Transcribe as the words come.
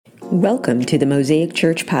Welcome to the Mosaic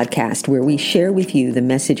Church podcast, where we share with you the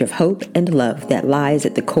message of hope and love that lies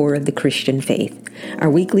at the core of the Christian faith. Our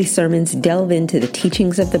weekly sermons delve into the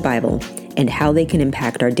teachings of the Bible and how they can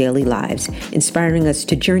impact our daily lives, inspiring us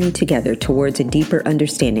to journey together towards a deeper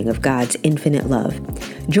understanding of God's infinite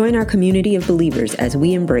love. Join our community of believers as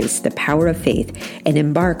we embrace the power of faith and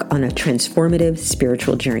embark on a transformative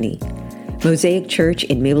spiritual journey. Mosaic Church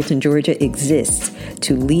in Mableton, Georgia exists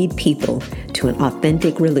to lead people to an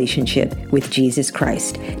authentic relationship with Jesus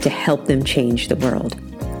Christ to help them change the world.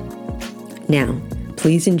 Now,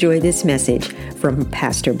 please enjoy this message from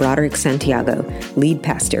Pastor Broderick Santiago, lead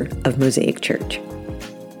pastor of Mosaic Church.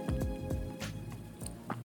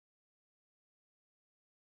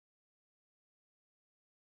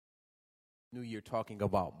 New Year talking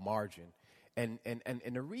about margin. And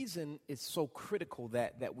the reason it's so critical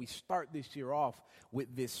that we start this year off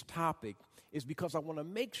with this topic is because I want to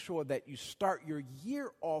make sure that you start your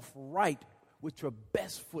year off right with your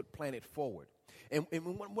best foot planted forward. And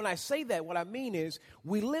when I say that, what I mean is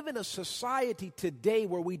we live in a society today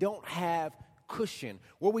where we don't have cushion,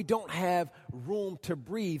 where we don't have room to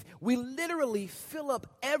breathe. We literally fill up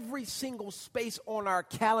every single space on our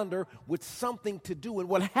calendar with something to do. And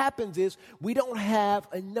what happens is we don't have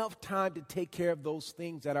enough time to take care of those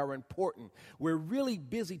things that are important. We're really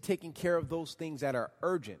busy taking care of those things that are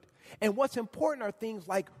urgent. And what's important are things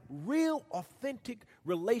like real, authentic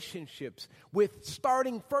relationships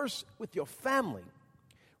starting first with your family.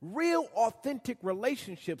 Real, authentic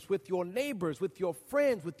relationships with your neighbors, with your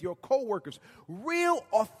friends, with your coworkers. Real,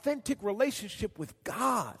 authentic relationship with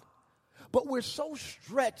God. But we're so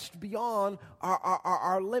stretched beyond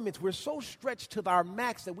our limits. We're so stretched to our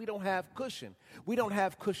max that we don't have cushion. We don't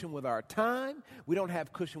have cushion with our time. We don't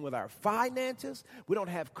have cushion with our finances. We don't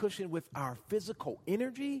have cushion with our physical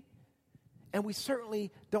energy. And we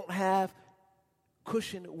certainly don't have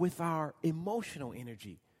cushion with our emotional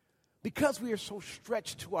energy. Because we are so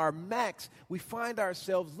stretched to our max, we find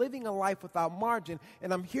ourselves living a life without margin.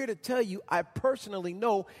 And I'm here to tell you, I personally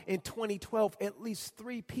know in 2012 at least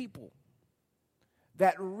 3 people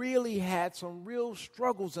that really had some real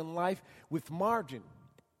struggles in life with margin.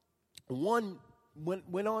 One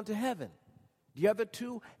went on to heaven. The other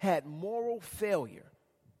 2 had moral failure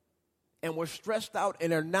and were stressed out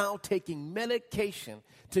and are now taking medication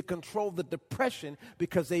to control the depression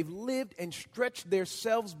because they've lived and stretched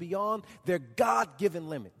themselves beyond their God-given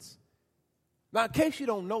limits. Now, in case you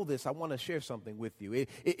don't know this, I want to share something with you.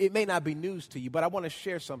 It may not be news to you, but I want to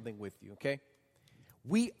share something with you, okay?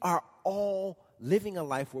 We are all living a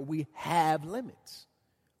life where we have limits.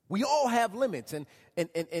 We all have limits, and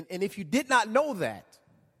if you did not know that,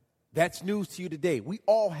 that's news to you today. We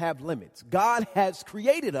all have limits. God has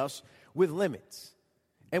created us with limits.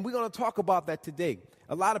 And we're going to talk about that today.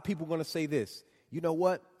 A lot of people are going to say this, you know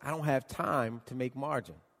what? I don't have time to make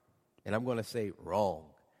margin. And I'm going to say wrong.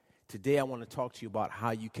 Today I want to talk to you about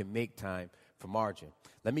how you can make time for margin.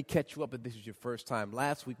 Let me catch you up if this is your first time.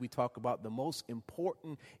 Last week we talked about the most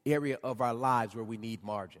important area of our lives where we need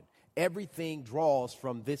margin. Everything draws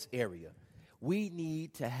from this area. We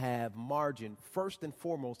need to have margin first and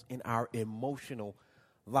foremost in our emotional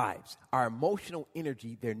lives. Our emotional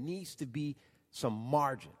energy, there needs to be some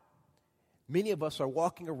margin. Many of us are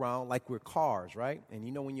walking around like we're cars, right? And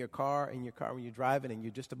you know when when you're driving and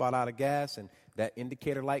you're just about out of gas and that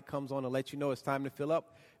indicator light comes on to let you know it's time to fill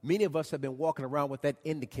up. Many of us have been walking around with that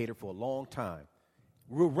indicator for a long time.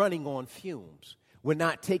 We're running on fumes. We're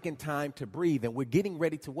not taking time to breathe, and we're getting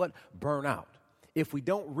ready to what? Burn out. If we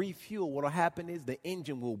don't refuel, what will happen is the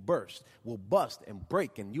engine will will bust and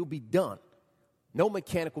break, and you'll be done. No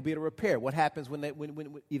mechanic will be able to repair. What happens when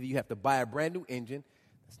either you have to buy a brand new engine,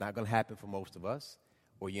 that's not going to happen for most of us,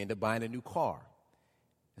 or you end up buying a new car.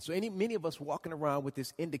 And so many of us walking around with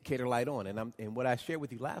this indicator light on, and what I shared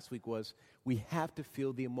with you last week was we have to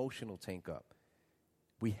fill the emotional tank up.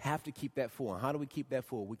 We have to keep that full. And how do we keep that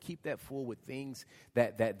full? We keep that full with things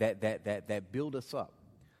that build us up,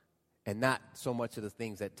 and not so much of the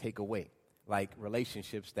things that take away, like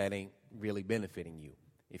relationships that ain't really benefiting you.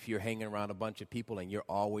 If you're hanging around a bunch of people and you're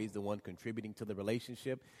always the one contributing to the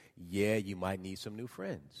relationship, yeah, you might need some new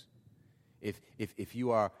friends. If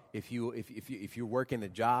you're working a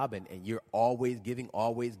job and you're always giving,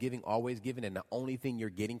 and the only thing you're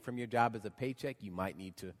getting from your job is a paycheck, you might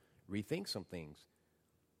need to rethink some things.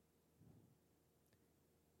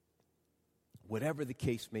 Whatever the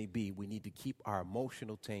case may be, we need to keep our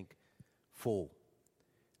emotional tank full.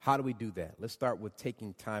 How do we do that? Let's start with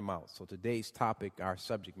taking time out. So today's topic, our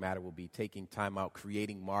subject matter will be taking time out,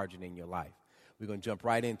 creating margin in your life. We're going to jump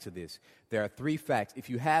right into this. There are 3 facts. If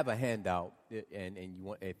you have a handout,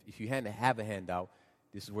 if you have a handout,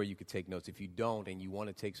 This is where you can take notes. If you don't and you want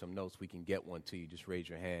to take some notes, we can get one to you. Just raise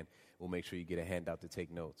your hand. We'll make sure you get a handout to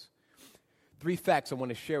take notes. 3 facts I want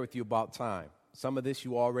to share with you about time. Some of this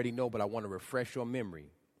you already know, but I want to refresh your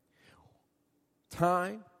memory.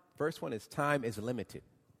 Time, first one is time is limited.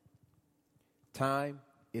 Time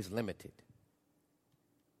is limited.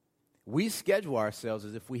 We schedule ourselves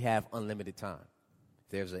as if we have unlimited time. If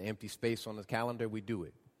there's an empty space on the calendar, we do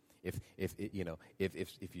it. If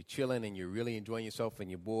you're chilling and you're really enjoying yourself and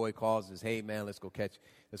your boy calls and says, hey man, let's go catch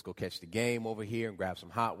the game over here and grab some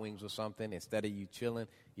hot wings or something, instead of you chilling,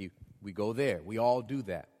 we go there. We all do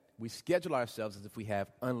that. We schedule ourselves as if we have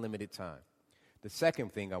unlimited time. The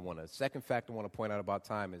second fact I want to point out about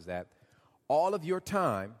time is that all of your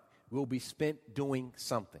time will be spent doing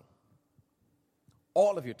something.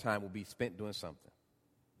 All of your time will be spent doing something.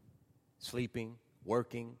 Sleeping,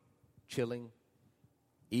 working, chilling,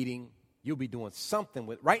 eating. You'll be doing something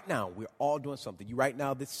with, right now, we're all doing something. You right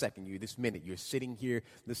now, this second, this minute, you're sitting here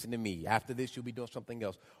listening to me. After this, you'll be doing something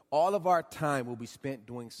else. All of our time will be spent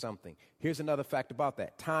doing something. Here's another fact about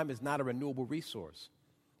that. Time is not a renewable resource.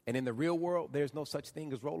 And in the real world, there's no such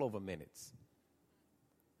thing as rollover minutes.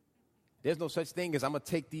 There's no such thing as I'm going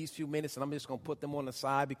to take these few minutes and I'm just going to put them on the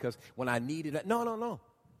side because when I need it. No.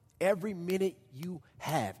 Every minute you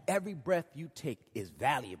have, every breath you take is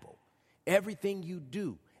valuable. Everything you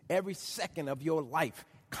do, every second of your life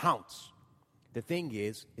counts. The thing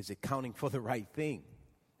is it counting for the right thing?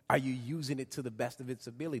 Are you using it to the best of its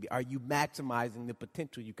ability? Are you maximizing the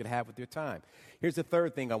potential you could have with your time? Here's the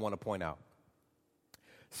third thing I want to point out.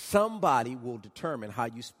 Somebody will determine how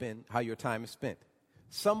your time is spent.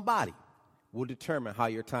 Somebody will determine how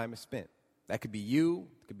your time is spent. That could be you,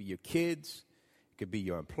 it could be your kids, it could be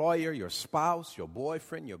your employer, your spouse, your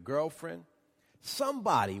boyfriend, your girlfriend.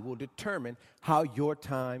 Somebody will determine how your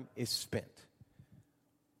time is spent.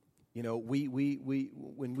 You know, when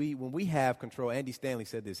we have control, Andy Stanley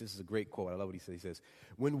said this is a great quote, I love what he says. He says,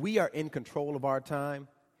 when we are in control of our time,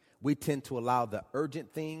 we tend to allow the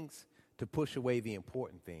urgent things to push away the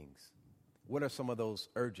important things. What are some of those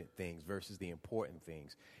urgent things versus the important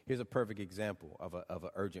things? Here's a perfect example of an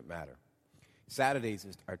urgent matter. Saturdays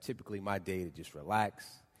are typically my day to just relax,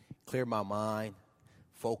 clear my mind,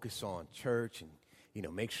 focus on church, and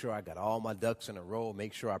make sure I got all my ducks in a row,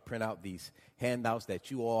 make sure I print out these handouts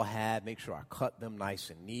that you all had, make sure I cut them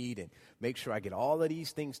nice and neat, and make sure I get all of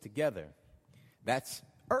these things together. That's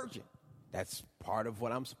urgent. That's part of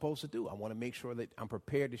what I'm supposed to do. I want to make sure that I'm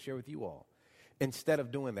prepared to share with you all. Instead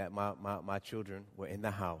of doing that, my children were in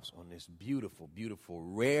the house on this beautiful,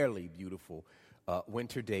 rarely beautiful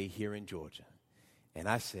winter day here in Georgia. And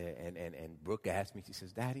I said, and Brooke asked me, she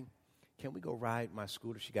says, Daddy, can we go ride my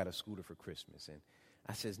scooter? She got a scooter for Christmas. And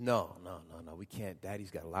I says, no, we can't. Daddy's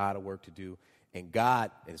got a lot of work to do. And God,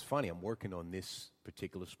 and it's funny, I'm working on this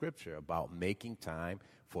particular scripture about making time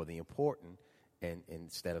for the important and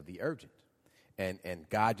instead of the urgent. And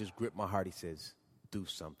God just gripped my heart. He says, do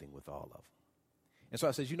something with all of them. And so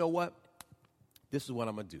I says, you know what? This is what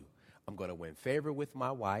I'm going to do. I'm going to win favor with my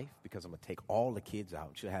wife because I'm going to take all the kids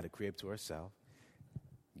out. She'll have a crib to herself.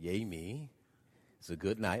 Yay me. It's a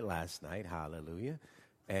good night last night. Hallelujah.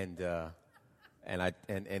 And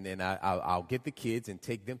I'll get the kids and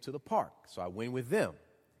take them to the park. So I win with them.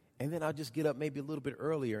 And then I'll just get up maybe a little bit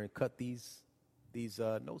earlier and cut these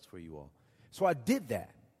notes for you all. So I did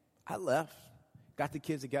that. I left. Got the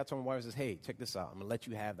kids and got to my wife and says, hey, check this out. I'm going to let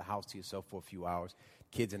you have the house to yourself for a few hours.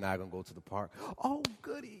 Kids and I are going to go to the park. Oh,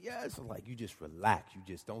 goody, yes. I'm like, you just relax. You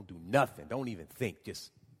just don't do nothing. Don't even think.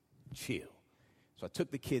 Just chill. So I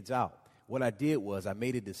took the kids out. What I did was I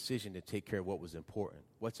made a decision to take care of what was important.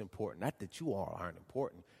 What's important? Not that you all aren't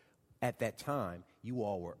important. At that time, you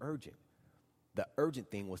all were urgent. The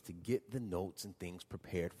urgent thing was to get the notes and things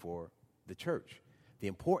prepared for the church. The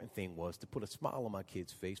important thing was to put a smile on my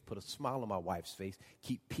kid's face, put a smile on my wife's face,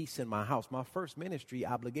 keep peace in my house. My first ministry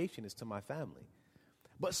obligation is to my family.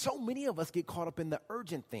 But so many of us get caught up in the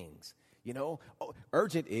urgent things.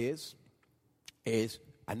 Urgent is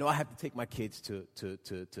I know I have to take my kids to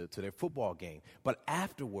their football game. But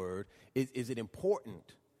afterward, is it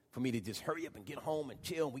important for me to just hurry up and get home and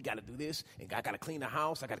chill? We got to do this, and I got to clean the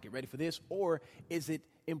house. I got to get ready for this. Or is it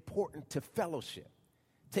important to fellowship?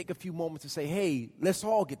 Take a few moments to say, hey, let's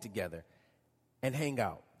all get together and hang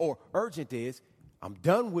out. Or urgent is, I'm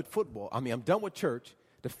done with football. I'm done with church.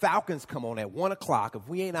 The Falcons come on at 1 o'clock. If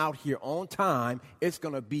we ain't out here on time, it's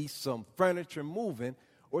going to be some furniture moving.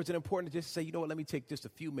 Or is it important to just say, you know what, let me take just a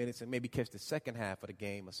few minutes and maybe catch the second half of the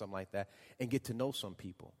game or something like that and get to know some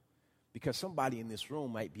people? Because somebody in this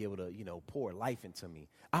room might be able to, pour life into me.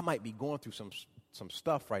 I might be going through some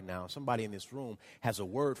stuff right now. Somebody in this room has a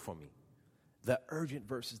word for me. The urgent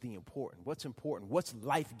versus the important. What's important? What's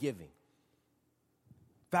life-giving?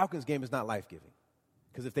 Falcons game is not life-giving.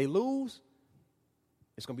 Because if they lose,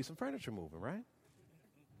 it's going to be some furniture moving, right?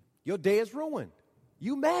 Your day is ruined.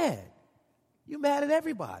 You mad. You mad at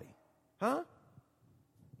everybody. Huh?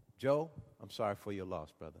 Joe, I'm sorry for your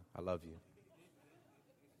loss, brother. I love you.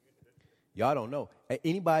 Y'all don't know.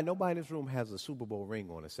 Nobody in this room has a Super Bowl ring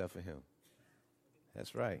on except for him.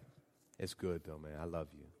 That's right. It's good, though, man. I love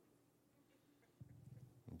you.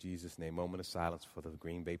 In Jesus' name, moment of silence for the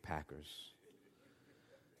Green Bay Packers.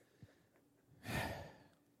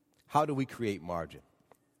 How do we create margin?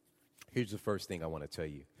 Here's the first thing I want to tell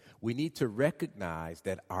you. We need to recognize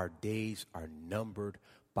that our days are numbered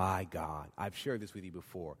by God. I've shared this with you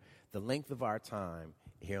before. The length of our time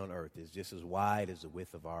here on earth is just as wide as the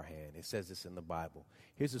width of our hand. It says this in the Bible.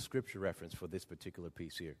 Here's a scripture reference for this particular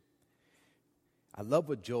piece here. I love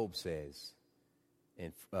what Job says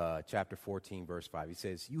in chapter 14, verse 5. He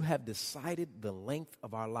says, you have decided the length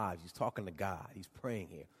of our lives. He's talking to God. He's praying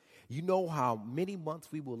here. You know how many months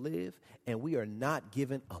we will live, and we are not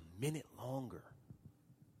given a minute longer.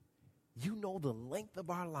 You know the length of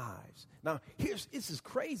our lives. Now, this is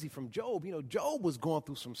crazy from Job. You know, Job was going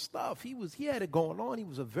through some stuff. He had it going on. He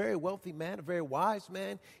was a very wealthy man, a very wise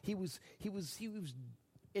man. He was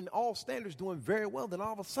in all standards doing very well. Then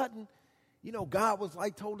all of a sudden, you know, God was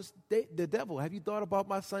like, told us, the devil, have you thought about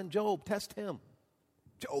my son Job? Test him.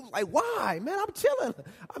 Job's like, why? Man, I'm chilling.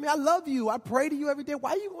 I mean, I love you. I pray to you every day.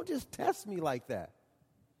 Why are you going to just test me like that?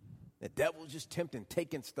 The devil's just tempting,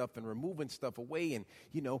 taking stuff and removing stuff away. And,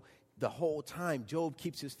 you know, the whole time Job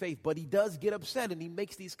keeps his faith. But he does get upset and he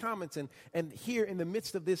makes these comments. And here in the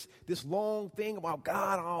midst of this long thing about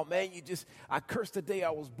God, oh, man, I cursed the day I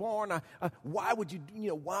was born. Why would you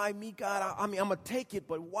why me, God? I mean, I'm going to take it,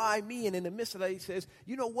 but why me? And in the midst of that, he says,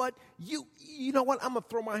 you know what? You know what? I'm going to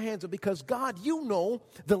throw my hands up because, God, you know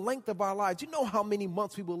the length of our lives. You know how many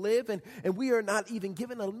months we will live, and we are not even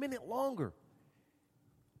given a minute longer.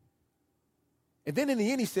 And then in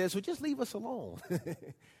the end, he says, well, just leave us alone.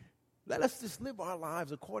 Let us just live our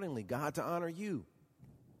lives accordingly, God, to honor you.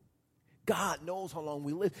 God knows how long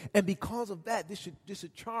we live. And because of that, this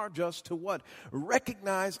should charge us to what?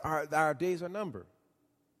 Recognize our days are numbered.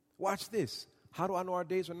 Watch this. How do I know our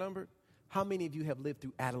days are numbered? How many of you have lived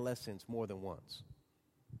through adolescence more than once?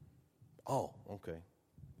 Oh, okay.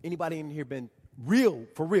 Anybody in here been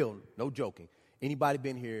for real, no joking. Anybody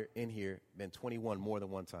been been 21 more than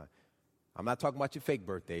one time? I'm not talking about your fake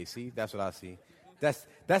birthday. See, that's what I see. That's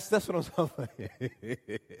what I'm talking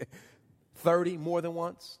about. 30 more than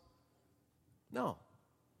once? No.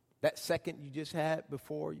 That second you just had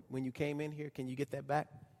before when you came in here, can you get that back?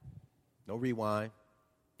 No rewind.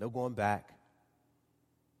 No going back.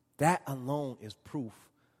 That alone is proof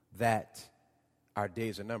that our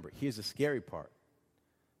days are numbered. Here's the scary part.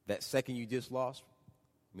 That second you just lost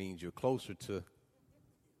means you're closer to,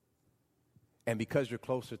 and because you're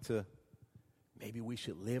closer to, maybe we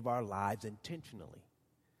should live our lives intentionally,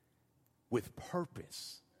 with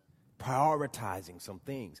purpose, prioritizing some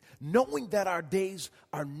things, knowing that our days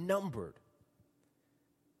are numbered.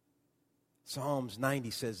 Psalms 90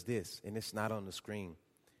 says this, and it's not on the screen,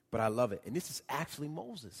 but I love it. And this is actually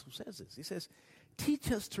Moses who says this. He says,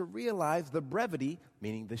 teach us to realize the brevity,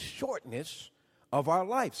 meaning the shortness of our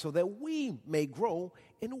life, so that we may grow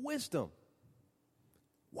in wisdom.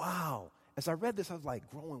 Wow. As I read this, I was like,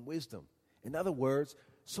 grow in wisdom. In other words,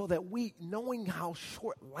 so that knowing how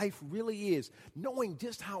short life really is, knowing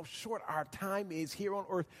just how short our time is here on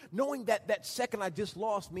earth, knowing that second I just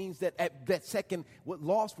lost means that that second, what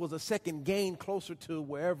lost was a second gain closer to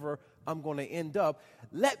wherever I'm going to end up.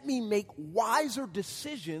 Let me make wiser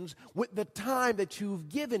decisions with the time that you've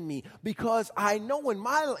given me, because I know in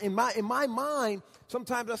my mind,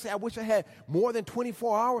 sometimes I say, I wish I had more than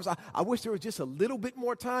 24 hours. I wish there was just a little bit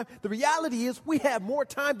more time. The reality is we have more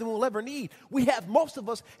time than we'll ever need. Most of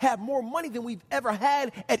us have more money than we've ever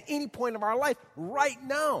had at any point of our life right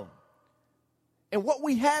now. And what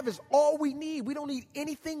we have is all we need. We don't need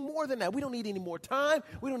anything more than that. We don't need any more time.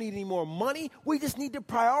 We don't need any more money. We just need to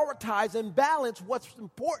prioritize and balance what's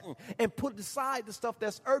important and put aside the stuff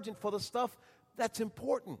that's urgent for the stuff that's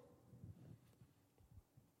important.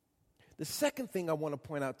 The second thing I want to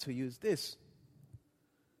point out to you is this.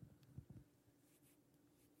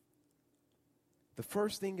 The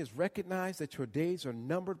first thing is recognize that your days are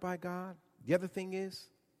numbered by God. The other thing is,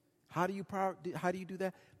 how do you do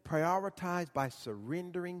that? Prioritize by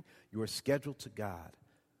surrendering your schedule to God.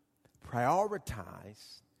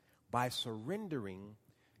 Prioritize by surrendering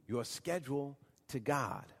your schedule to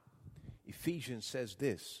God. Ephesians says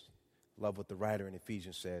this. Love what the writer in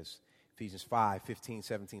Ephesians says. Ephesians 5:15,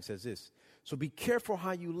 17 says this. So be careful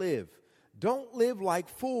how you live. Don't live like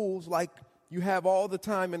fools, like you have all the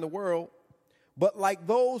time in the world, but like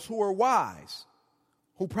those who are wise,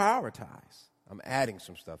 who prioritize. I'm adding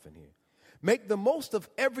some stuff in here. Make the most of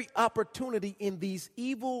every opportunity in these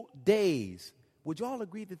evil days. Would you all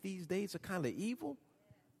agree that these days are kind of evil?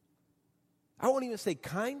 I won't even say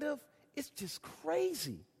kind of. It's just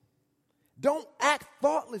crazy. Don't act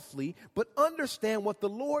thoughtlessly, but understand what the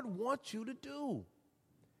Lord wants you to do.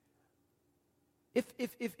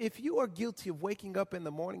 If you are guilty of waking up in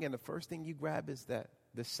the morning and the first thing you grab is the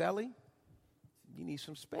celly, you need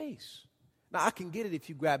some space. Now, I can get it if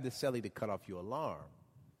you grab the celly to cut off your alarm.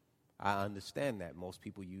 I understand that. Most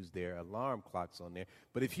people use their alarm clocks on there.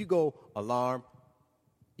 But if you go alarm,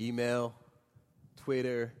 email,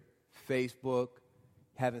 Twitter, Facebook,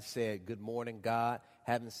 haven't said good morning, God,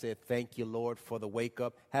 haven't said thank you, Lord, for the wake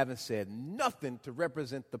up, haven't said nothing to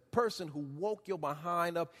represent the person who woke your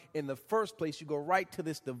behind up in the first place, you go right to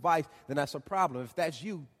this device, then that's a problem. If that's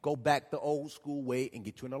you, go back the old school way and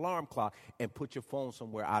get you an alarm clock and put your phone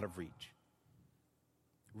somewhere out of reach.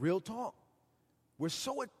 Real talk. We're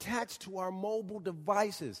so attached to our mobile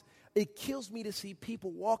devices. It kills me to see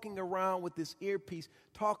people walking around with this earpiece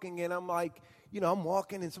talking, and I'm like, I'm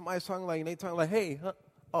walking and somebody's talking like, and they talking like, hey, huh?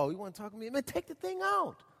 Oh, you want to talk to me? Man, take the thing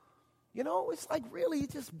out. It's like really,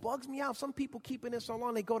 it just bugs me out. Some people keeping it so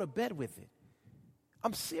long, they go to bed with it.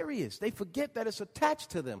 I'm serious. They forget that it's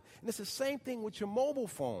attached to them. And it's the same thing with your mobile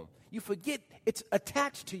phone. You forget it's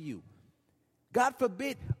attached to you. God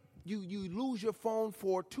forbid you lose your phone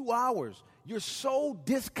for 2 hours. You're so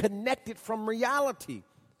disconnected from reality.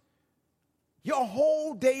 Your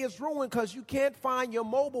whole day is ruined because you can't find your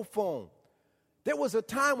mobile phone. There was a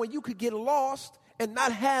time when you could get lost and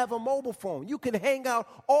not have a mobile phone. You could hang out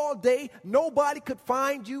all day. Nobody could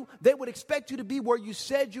find you. They would expect you to be where you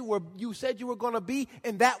said you were going to be,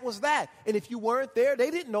 and that was that. And if you weren't there,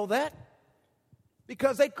 they didn't know that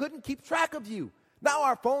because they couldn't keep track of you. Now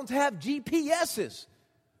our phones have GPSs.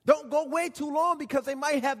 Don't go way too long because they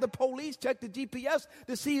might have the police check the GPS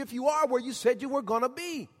to see if you are where you said you were going to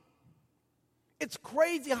be. It's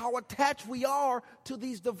crazy how attached we are to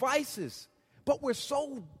these devices. But we're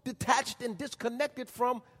so detached and disconnected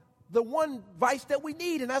from the one vice that we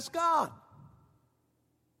need, and that's God.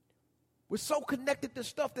 We're so connected to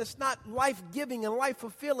stuff that's not life-giving and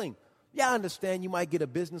life-fulfilling. Yeah, I understand you might get a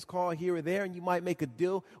business call here or there, and you might make a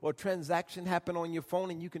deal or transaction happen on your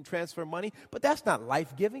phone, and you can transfer money, but that's not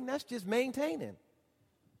life-giving. That's just maintaining.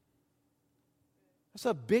 That's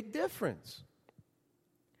a big difference.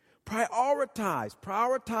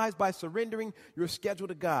 Prioritize by surrendering your schedule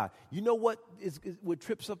to God. You know what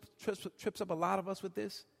trips up a lot of us with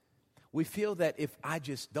this? We feel that if I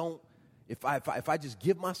just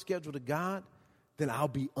give my schedule to God, then I'll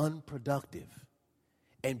be unproductive.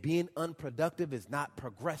 And being unproductive is not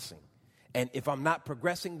progressing. And if I'm not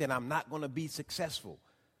progressing, then I'm not going to be successful.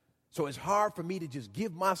 So it's hard for me to just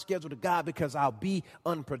give my schedule to God because I'll be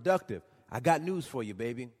unproductive. I got news for you,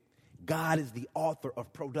 baby. God is the author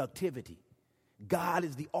of productivity. God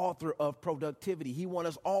is the author of productivity. He wants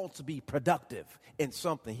us all to be productive in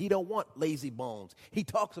something. He don't want lazy bones. He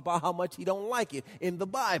talks about how much he don't like it in the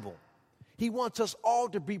Bible. He wants us all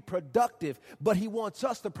to be productive, but he wants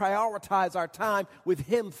us to prioritize our time with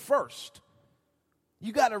him first.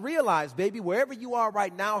 You got to realize, baby, wherever you are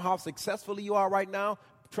right now, how successfully you are right now,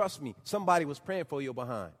 trust me, somebody was praying for you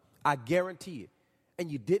behind. I guarantee it. And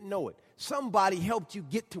you didn't know it. Somebody helped you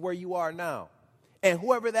get to where you are now. And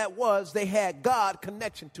whoever that was, they had God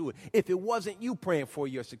connection to it. If it wasn't you praying for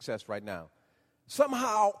your success right now.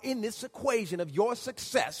 Somehow in this equation of your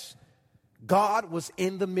success, God was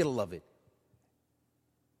in the middle of it.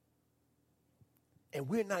 And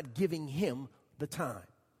we're not giving him the time.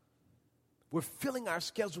 We're filling our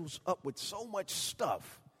schedules up with so much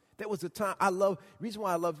stuff. There was a time one of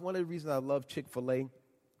the reasons I love Chick-fil-A,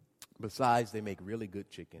 besides they make really good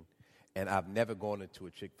chicken, and I've never gone into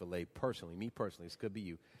a Chick-fil-A me personally, this could be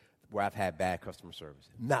you, where I've had bad customer service.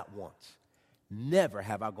 Not once. Never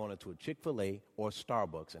have I gone into a Chick-fil-A or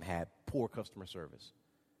Starbucks and had poor customer service.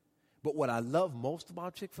 But what I love most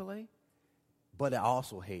about Chick-fil-A, but I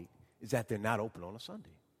also hate, is that they're not open on a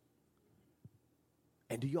Sunday.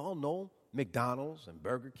 And do you all know McDonald's and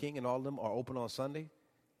Burger King and all of them are open on Sunday?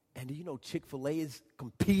 And do you know Chick-fil-A is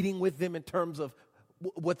competing with them in terms of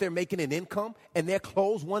what they're making in income, and they're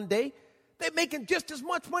closed one day? They're making just as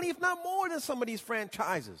much money, if not more, than some of these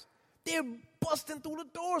franchises. They're busting through the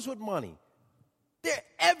doors with money. They're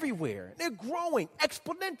everywhere. They're growing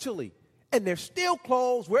exponentially, and they're still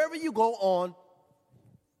closed wherever you go on.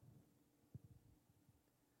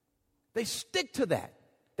 They stick to that.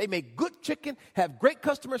 They make good chicken, have great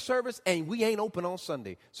customer service, and we ain't open on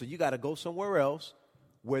Sunday. So you got to go somewhere else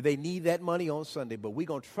where they need that money on Sunday. But we're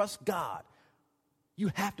going to trust God. You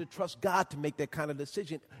have to trust God to make that kind of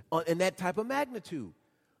decision in that type of magnitude.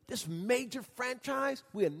 This major franchise,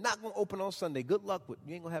 we are not going to open on Sunday. Good luck with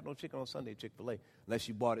you ain't going to have no chicken on Sunday at Chick-fil-A unless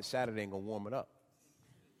you bought it Saturday and going to warm it up.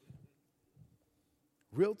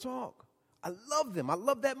 Real talk. I love them. I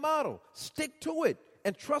love that model. Stick to it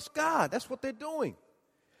and trust God. That's what they're doing.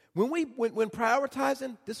 When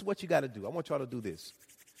prioritizing, this is what you got to do. I want y'all to do this.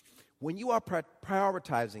 When you are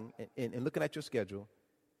prioritizing and looking at your schedule,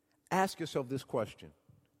 ask yourself this question.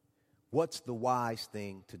 What's the wise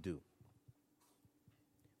thing to do?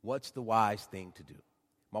 What's the wise thing to do?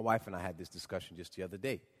 My wife and I had this discussion just the other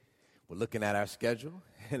day. We're looking at our schedule,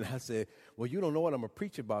 and I said, well, you don't know what I'm going to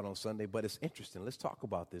preach about on Sunday, but it's interesting. Let's talk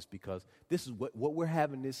about this because this is what we're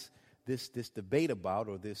having this debate about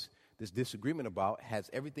or this disagreement about has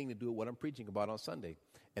everything to do with what I'm preaching about on Sunday.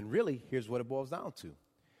 And really, here's what it boils down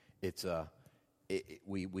to.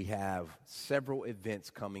 We have several events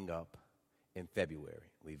coming up in February.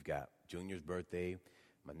 We've got Junior's birthday,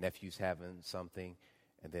 my nephew's having something,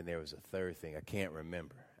 and then there was a third thing. I can't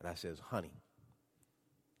remember. And I says, honey,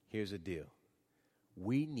 here's the deal.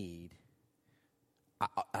 We need,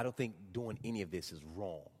 I don't think doing any of this is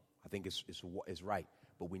wrong. I think it's right.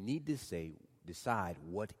 But we need to decide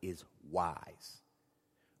what is wise.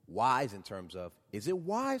 Wise in terms of, is it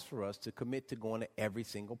wise for us to commit to going to every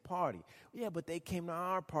single party? Yeah, but they came to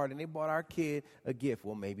our party and they bought our kid a gift.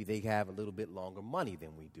 Well, maybe they have a little bit longer money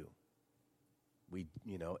than we do.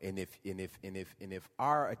 And if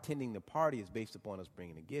our attending the party is based upon us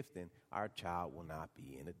bringing a gift, then our child will not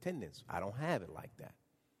be in attendance. I don't have it like that.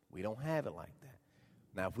 We don't have it like that.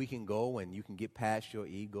 Now, if we can go and you can get past your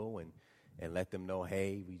ego and let them know,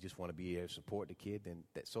 hey, we just want to be here to support the kid, then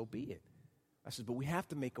so be it. I said, but we have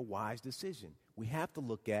to make a wise decision. We have to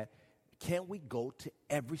look at, can we go to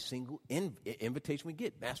every single invitation we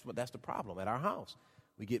get? That's the problem at our house.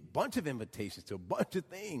 We get a bunch of invitations to a bunch of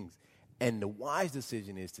things. And the wise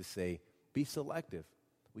decision is to say, be selective.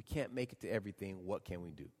 We can't make it to everything. What can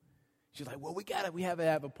we do? She's like, well, we have to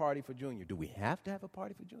have a party for Junior. Do we have to have a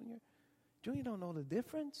party for Junior? Junior don't know the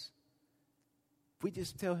difference. If we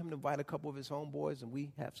just tell him to invite a couple of his homeboys and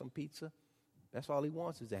we have some pizza, that's all he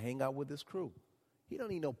wants is to hang out with his crew. He don't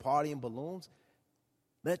need no party and balloons.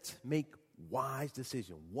 Let's make wise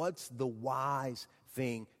decision. What's the wise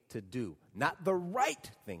thing to do? Not the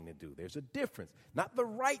right thing to do. There's a difference. Not the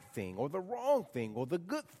right thing or the wrong thing or the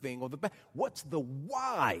good thing or the bad. What's the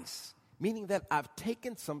wise? Meaning that I've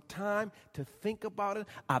taken some time to think about it.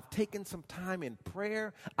 I've taken some time in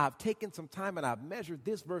prayer. I've taken some time and I've measured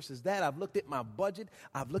this versus that. I've looked at my budget.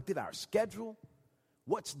 I've looked at our schedule.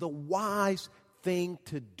 What's the wise thing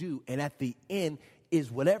to do? And at the end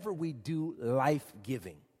is whatever we do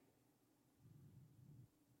life-giving.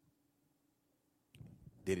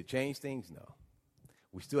 Did it change things? No.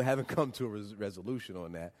 We still haven't come to a resolution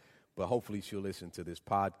on that, but hopefully she'll listen to this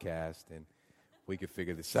podcast and we can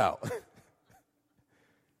figure this out.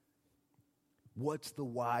 What's the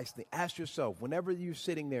wise thing? Ask yourself, whenever you're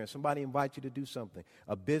sitting there and somebody invites you to do something,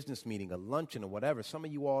 a business meeting, a luncheon or whatever, some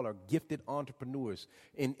of you all are gifted entrepreneurs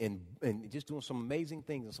and just doing some amazing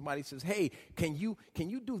things, and somebody says, hey, can you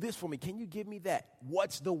do this for me? Can you give me that?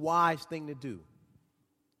 What's the wise thing to do?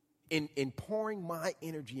 In pouring my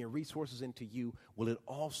energy and resources into you, will it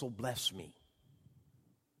also bless me?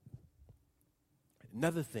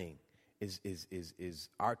 Another thing is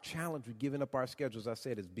our challenge with giving up our schedules, as I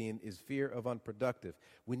said, is fear of unproductive.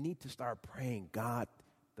 We need to start praying, God,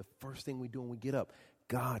 the first thing we do when we get up,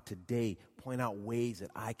 God, today, point out ways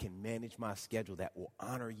that I can manage my schedule that will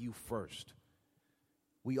honor you first.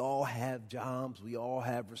 We all have jobs. We all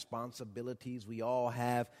have responsibilities. We all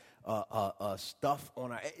have stuff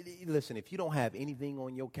on our... Listen, if you don't have anything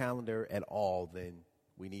on your calendar at all, then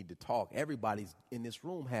we need to talk. Everybody in this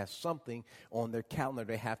room has something on their calendar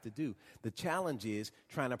they have to do. The challenge is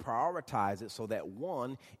trying to prioritize it so that,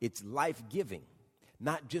 one, it's life-giving,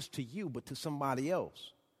 not just to you, but to somebody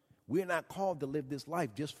else. We're not called to live this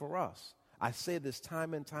life just for us. I say this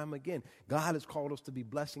time and time again. God has called us to be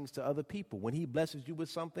blessings to other people. When he blesses you with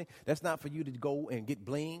something, that's not for you to go and get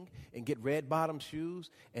bling and get red-bottom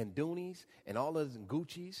shoes and Doonies and all of and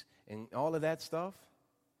Gucci's and all of that stuff.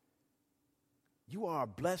 You are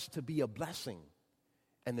blessed to be a blessing.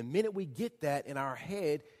 And the minute we get that in our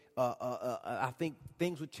head, I think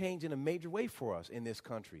things would change in a major way for us in this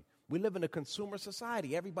country. We live in a consumer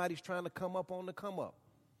society. Everybody's trying to come up on the come up.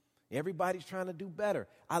 Everybody's trying to do better.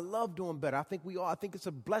 I love doing better. I think it's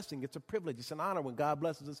a blessing. It's a privilege. It's an honor when God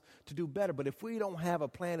blesses us to do better. But if we don't have a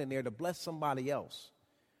plan in there to bless somebody else,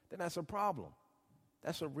 then that's a problem.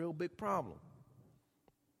 That's a real big problem.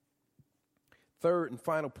 Third and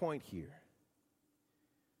final point here.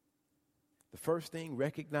 The first thing,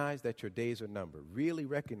 recognize that your days are numbered. Really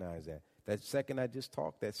recognize that. That second I just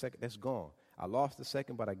talked, that second, that's gone. I lost a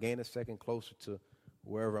second, but I gained a second closer to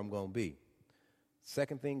wherever I'm going to be.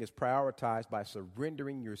 Second thing is prioritize by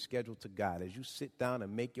surrendering your schedule to God. As you sit down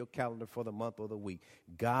and make your calendar for the month or the week,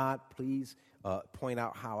 God, please point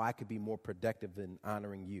out how I could be more productive in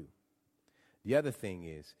honoring you. The other thing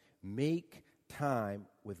is make time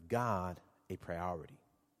with God a priority.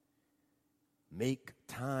 Make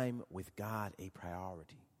time with God a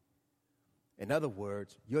priority. In other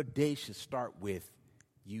words, your day should start with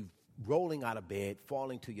you rolling out of bed,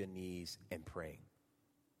 falling to your knees, and praying.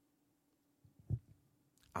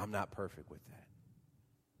 I'm not perfect with that.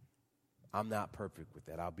 I'm not perfect with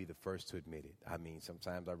that. I'll be the first to admit it. I mean,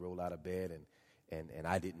 sometimes I roll out of bed and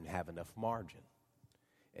I didn't have enough margin.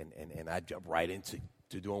 And I jump right into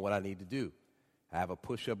doing what I need to do. I have a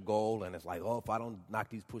push-up goal, and it's like, oh, if I don't knock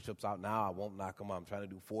these push-ups out now, I won't knock them out. I'm trying to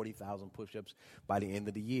do 40,000 push-ups by the end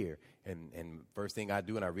of the year. And first thing I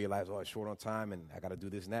do, and I realize, oh, I'm short on time, and I got to do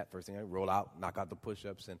this and that. First thing I roll out, knock out the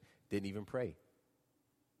push-ups, and didn't even pray.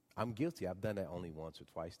 I'm guilty. I've done that only once or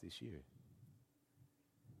twice this year.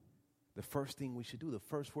 The first thing we should do, the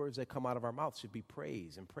first words that come out of our mouth should be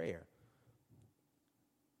praise and prayer.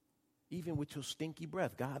 Even with your stinky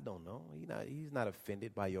breath, God don't know. He's not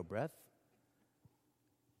offended by your breath.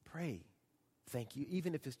 Pray. Thank you.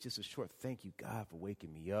 Even if it's just a short thank you, God, for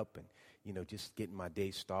waking me up and, just getting my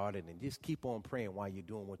day started, and just keep on praying while you're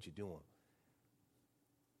doing what you're doing.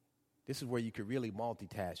 This is where you can really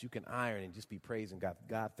multitask. You can iron and just be praising God.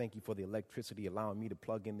 God, thank you for the electricity allowing me to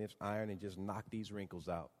plug in this iron and just knock these wrinkles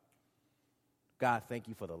out. God, thank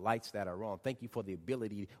you for the lights that are on. Thank you for the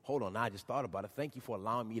ability. Hold on, I just thought about it. Thank you for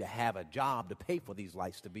allowing me to have a job to pay for these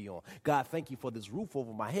lights to be on. God, thank you for this roof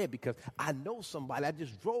over my head, because I know somebody. I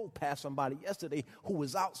just drove past somebody yesterday who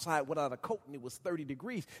was outside without a coat and it was 30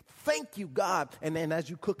 degrees. Thank you, God. And then as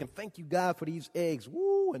you cook, and thank you, God, for these eggs.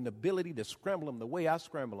 Woo, and the ability to scramble them the way I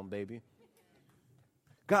scramble them, baby.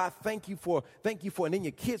 God, thank you for, and then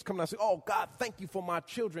your kids come out and say, oh, God, thank you for my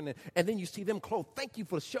children. And then you see them clothed. Thank you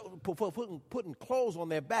for putting clothes on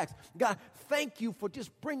their backs. God, thank you for just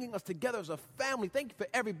bringing us together as a family. Thank you for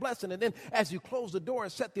every blessing. And then as you close the door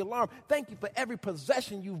and set the alarm, thank you for every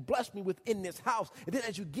possession you've blessed me with in this house. And then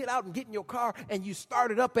as you get out and get in your car and you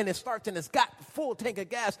start it up and it starts and it's got a full tank of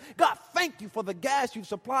gas, God, thank you for the gas you've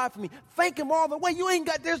supplied for me. Thank him all the way.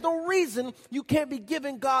 There's no reason you can't be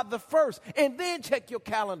giving God the first. And then check your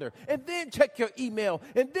calendar. And then check your email,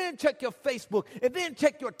 and then check your Facebook, and then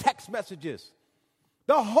check your text messages.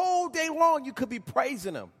 The whole day long you could be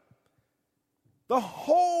praising him. The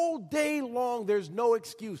whole day long there's no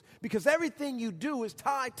excuse, because everything you do is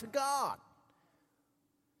tied to God.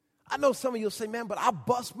 I know some of you will say, man, but I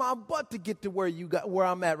bust my butt to get to where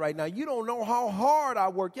I'm at right now. You don't know how hard I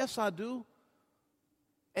work. Yes, I do.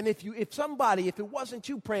 And if it wasn't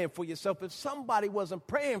you praying for yourself, if somebody wasn't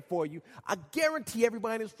praying for you, I guarantee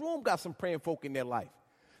everybody in this room got some praying folk in their life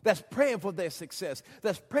that's praying for their success,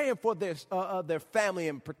 that's praying for their family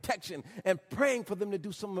and protection, and praying for them to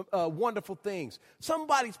do some wonderful things.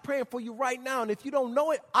 Somebody's praying for you right now, and if you don't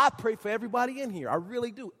know it, I pray for everybody in here. I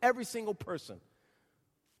really do, every single person.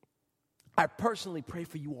 I personally pray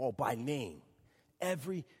for you all by name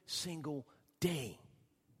every single day.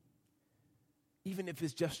 Even if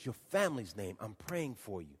it's just your family's name, I'm praying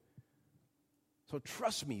for you. So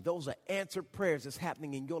trust me, those are answered prayers that's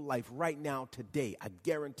happening in your life right now today. I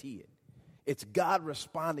guarantee it. It's God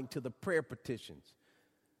responding to the prayer petitions.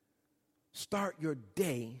 Start your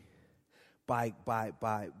day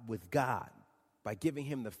with God, by giving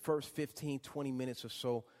him the first 15, 20 minutes or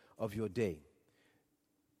so of your day.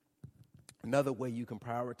 Another way you can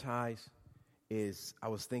prioritize is, I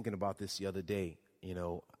was thinking about this the other day,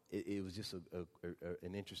 It was just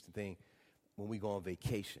an interesting thing when we go on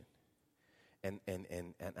vacation. And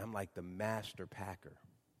I'm like the master packer.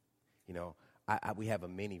 We have a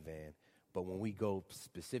minivan, but when we go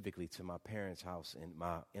specifically to my parents' house and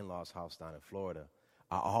my in-laws' house down in Florida,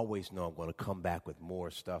 I always know I'm going to come back with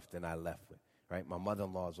more stuff than I left with, right? My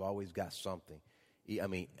mother-in-law's always got something. I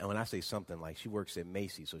mean, and when I say something, like she works at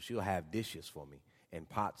Macy's, so she'll have dishes for me and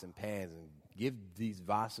pots and pans and give these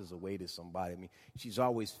vases away to somebody. I mean, she's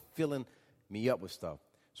always filling me up with stuff.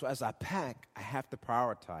 So as I pack, I have to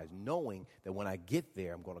prioritize, knowing that when I get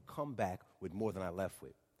there, I'm going to come back with more than I left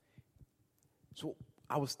with. So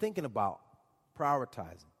I was thinking about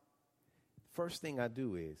prioritizing. First thing I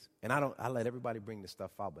do is, I let everybody bring the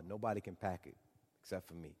stuff out, but nobody can pack it except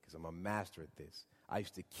for me, because I'm a master at this. I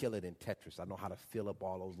used to kill it in Tetris. I know how to fill up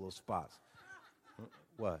all those little spots.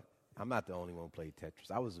 What? I'm not the only one who played Tetris.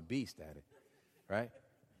 I was a beast at it, right?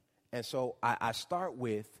 And so I start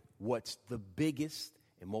with what's the biggest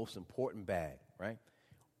and most important bag, right?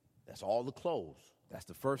 That's all the clothes. That's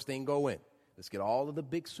the first thing go in. Let's get all of the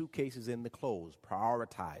big suitcases in the clothes,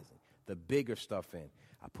 prioritizing the bigger stuff in.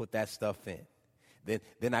 I put that stuff in.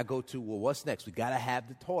 Then I go to, well, what's next? We got to have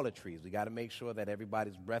the toiletries. We got to make sure that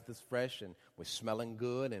everybody's breath is fresh and we're smelling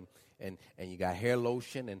good and you got hair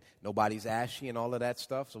lotion and nobody's ashy and all of that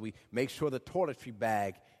stuff. So we make sure the toiletry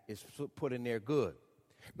bag is put in there good.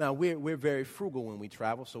 Now, we're very frugal when we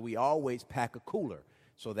travel, so we always pack a cooler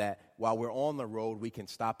so that while we're on the road, we can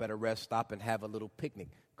stop at a rest stop and have a little picnic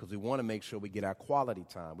because we want to make sure we get our quality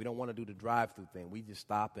time. We don't want to do the drive-through thing. We just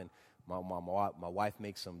stop and my wife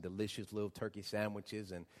makes some delicious little turkey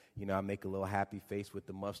sandwiches, and, I make a little happy face with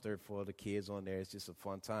the mustard for the kids on there. It's just a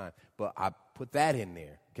fun time. But I put that in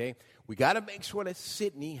there, okay? We got to make sure that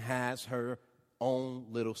Sydney has her own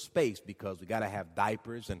little space because we got to have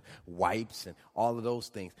diapers and wipes and all of those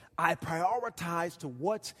things. I prioritize to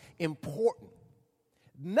what's important.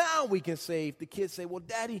 Now we can say, if the kids say, well,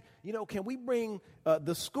 Daddy, can we bring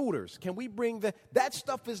the scooters? Can we bring that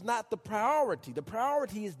stuff is not the priority. The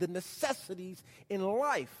priority is the necessities in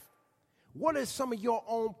life. What are some of your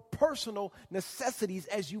own personal necessities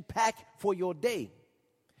as you pack for your day?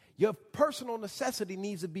 Your personal necessity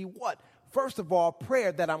needs to be what? First of all,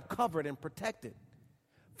 prayer that I'm covered and protected.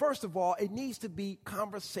 First of all, it needs to be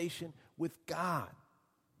conversation with God.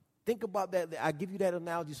 Think about that. I give you that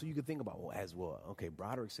analogy so you can think about, okay,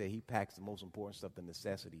 Broderick said he packs the most important stuff, the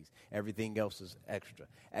necessities. Everything else is extra.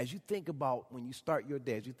 As you think about when you start your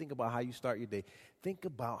day, as you think about how you start your day, think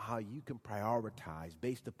about how you can prioritize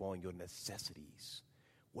based upon your necessities.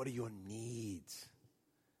 What are your needs?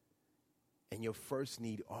 And your first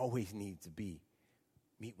need always needs to be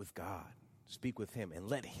meet with God, speak with him, and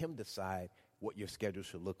let him decide what your schedule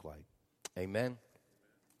should look like. Amen?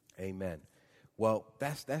 Amen. Well,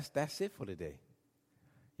 that's it for today.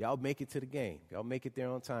 Y'all make it to the game. Y'all make it there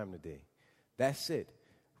on time today. That's it.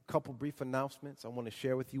 A couple brief announcements I want to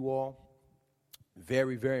share with you all.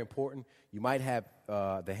 Very, very important. You might have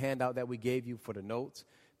the handout that we gave you for the notes.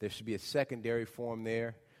 There should be a secondary form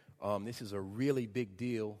there. This is a really big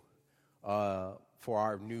deal for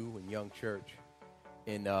our new and young church.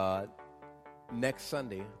 And next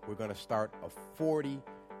Sunday, we're going to start a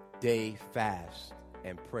 40-day fast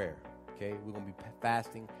and prayer. Okay, we're going to be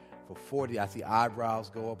fasting for 40. I see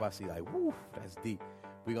eyebrows go up. I see whoo, that's deep.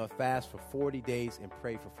 We're going to fast for 40 days and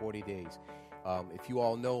pray for 40 days. If you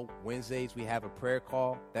all know, Wednesdays we have a prayer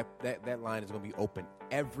call. That line is going to be open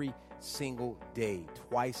every single day,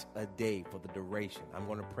 twice a day for the duration. I'm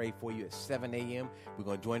going to pray for you at 7 a.m. We're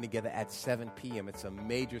going to join together at 7 p.m. It's a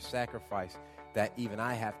major sacrifice that even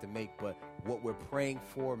I have to make, but what we're praying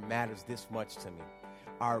for matters this much to me.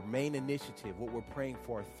 Our main initiative, what we're praying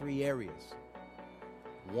for, are three areas.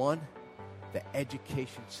 One, the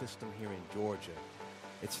education system here in Georgia.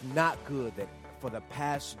 It's not good that for the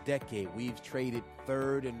past decade we've traded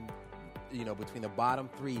third and, between the bottom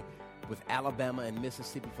three with Alabama and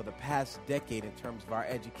Mississippi for the past decade in terms of our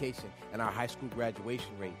education and our high school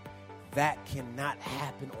graduation rate. That cannot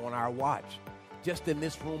happen on our watch. Just in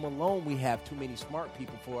this room alone, we have too many smart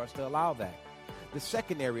people for us to allow that. The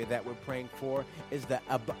second area that we're praying for is the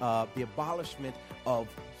abolishment of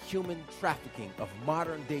human trafficking, of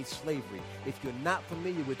modern-day slavery. If you're not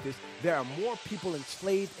familiar with this, there are more people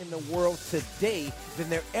enslaved in the world today than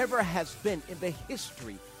there ever has been in the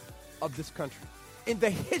history of this country. In the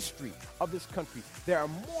history of this country, there are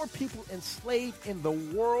more people enslaved in the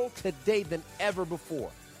world today than ever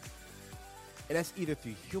before. And that's either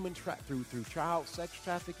through through child sex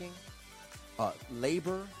trafficking,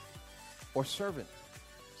 labor, or servant.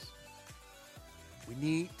 We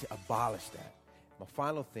need to abolish that. My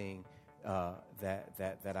final thing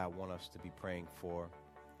that I want us to be praying for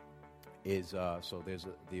is so there's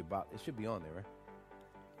it should be on there, right?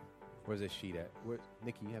 Where's this sheet at?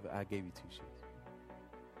 Nikki, I gave you 2 sheets.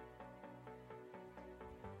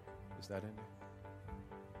 Is that in there?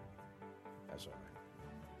 That's all right.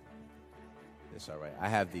 It's all right. I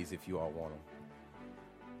have these if you all want them.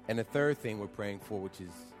 And the third thing we're praying for, which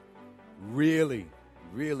is really,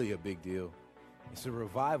 really a big deal, it's a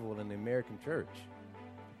revival in the American church.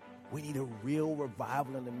 We need a real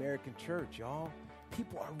revival in the American church, y'all.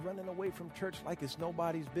 People are running away from church like it's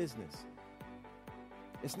nobody's business.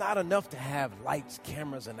 It's not enough to have lights,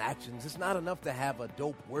 cameras, and actions. It's not enough to have a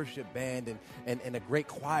dope worship band and a great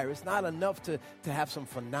choir. It's not enough to have some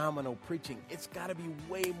phenomenal preaching. It's got to be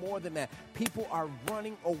way more than that. People are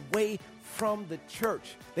running away from the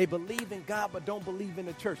church. They believe in God but don't believe in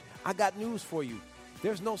the church. I got news for you.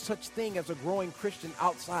 There's no such thing as a growing Christian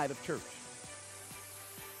outside of church.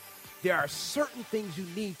 There are certain things you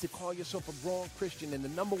need to call yourself a growing Christian, and the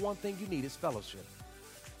number one thing you need is fellowship.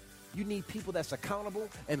 You need people that's accountable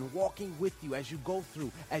and walking with you as you go through,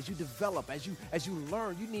 as you develop, as you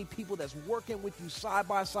learn. You need people that's working with you side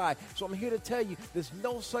by side. So I'm here to tell you, there's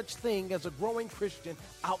no such thing as a growing Christian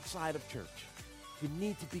outside of church. You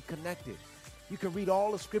need to be connected. You can read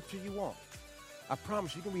all the scripture you want. I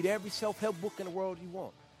promise you can read every self-help book in the world you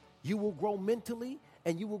want. You will grow mentally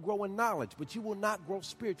and you will grow in knowledge, but you will not grow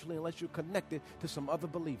spiritually unless you're connected to some other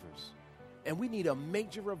believers. And we need a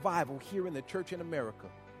major revival here in the church in America.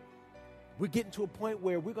 We're getting to a point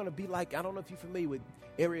where we're going to be like, I don't know if you're familiar with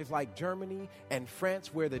areas like Germany and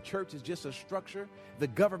France where the church is just a structure. The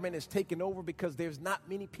government is taking over because there's not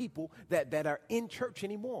many people that are in church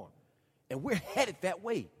anymore. And we're headed that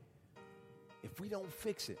way if we don't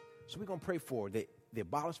fix it. So we're going to pray for the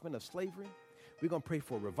abolishment of slavery. We're going to pray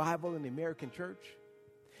for revival in the American church.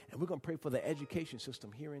 And we're going to pray for the education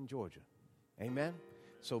system here in Georgia. Amen?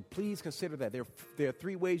 So please consider that. There are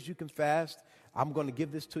 3 ways you can fast. I'm going to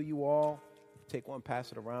give this to you all. Take one,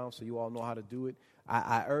 pass it around so you all know how to do it.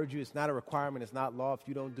 I urge you, it's not a requirement. It's not law if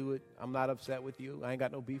you don't do it. I'm not upset with you. I ain't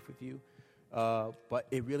got no beef with you. But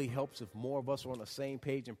it really helps if more of us are on the same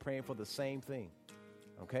page and praying for the same thing.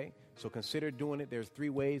 Okay? So consider doing it. There's 3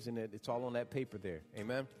 ways, and it's all on that paper there.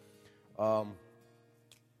 Amen?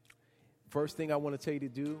 First thing I want to tell you to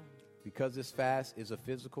do, because this fast is a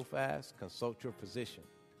physical fast, consult your physician.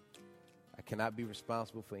 I cannot be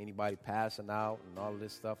responsible for anybody passing out and all of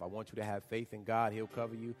this stuff. I want you to have faith in God. He'll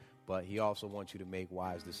cover you, but he also wants you to make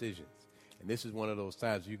wise decisions. And this is one of those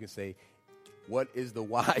times you can say, what is the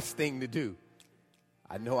wise thing to do?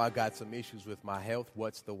 I know I got some issues with my health.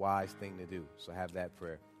 What's the wise thing to do? So have that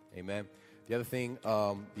prayer. Amen. The other thing,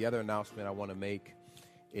 the other announcement I want to make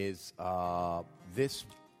is this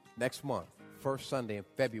next month, first Sunday in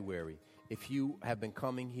February, if you have been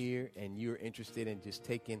coming here and you're interested in just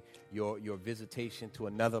taking your visitation to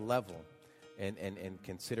another level and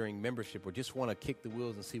considering membership, or just want to kick the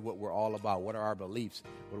wheels and see what we're all about, what are our beliefs,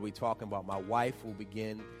 what are we talking about, my wife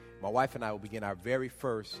and I will begin our very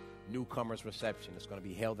first newcomers reception. It's going to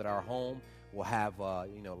be held at our home. We'll have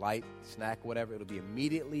light, snack, whatever. It'll be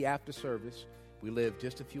immediately after service. We live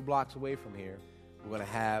just a few blocks away from here. We're going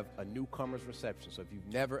to have a newcomers reception. So if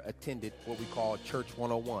you've never attended what we call Church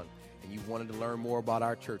 101, and you wanted to learn more about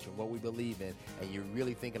our church and what we believe in, and you're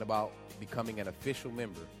really thinking about becoming an official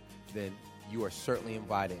member, then you are certainly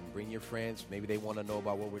invited. Bring your friends. Maybe they want to know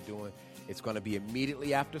about what we're doing. It's going to be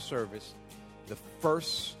immediately after service, the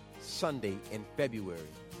first Sunday in February,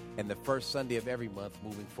 and the first Sunday of every month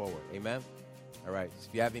moving forward. Amen? All right. So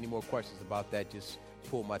if you have any more questions about that, just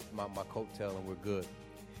pull my coattail and we're good.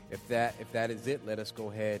 If that is it, let us go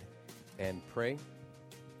ahead and pray.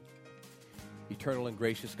 Eternal and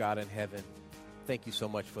gracious God in heaven, thank you so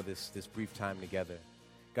much for this brief time together.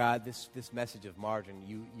 God, this message of margin,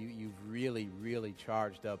 you've really, really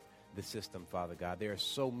charged up the system, Father God. There are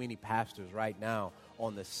so many pastors right now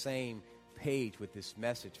on the same page with this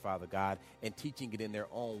message, Father God, and teaching it in their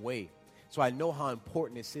own way. So I know how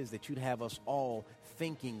important this is that you'd have us all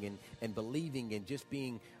thinking and believing and just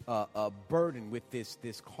being burdened with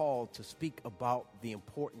this call to speak about the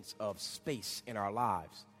importance of space in our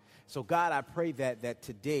lives. So God, I pray that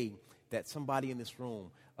today that somebody in this room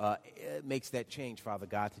makes that change, Father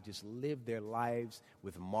God, to just live their lives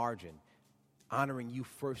with margin, honoring you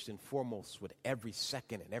first and foremost with every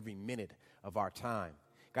second and every minute of our time.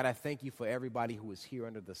 God, I thank you for everybody who is here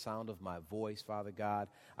under the sound of my voice, Father God.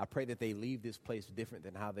 I pray that they leave this place different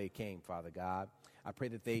than how they came, Father God. I pray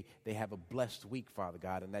that they have a blessed week, Father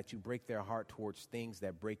God, and that you break their heart towards things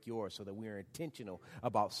that break yours so that we are intentional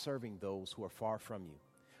about serving those who are far from you.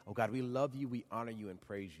 Oh, God, we love you, we honor you, and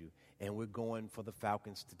praise you. And we're going for the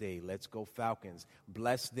Falcons today. Let's go Falcons.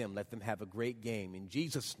 Bless them. Let them have a great game. In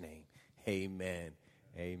Jesus' name, amen.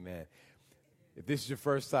 Amen. If this is your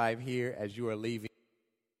first time here as you are leaving,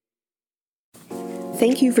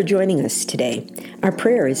 Thank you for joining us today. Our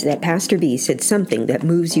prayer is that Pastor B said something that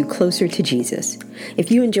moves you closer to Jesus. If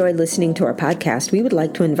you enjoyed listening to our podcast, we would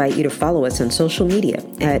like to invite you to follow us on social media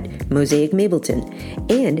at Mosaic Mableton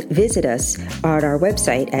and visit us at our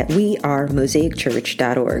website at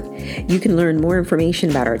wearemosaicchurch.org. You can learn more information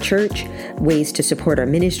about our church, ways to support our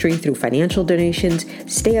ministry through financial donations,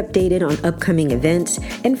 stay updated on upcoming events,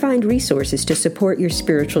 and find resources to support your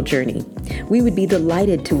spiritual journey. We would be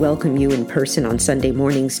delighted to welcome you in person on Sunday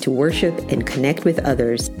mornings to worship and connect with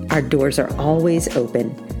others. Our doors are always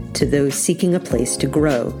open to those seeking a place to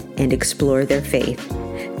grow and explore their faith.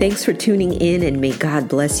 Thanks for tuning in, and may God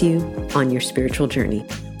bless you on your spiritual journey.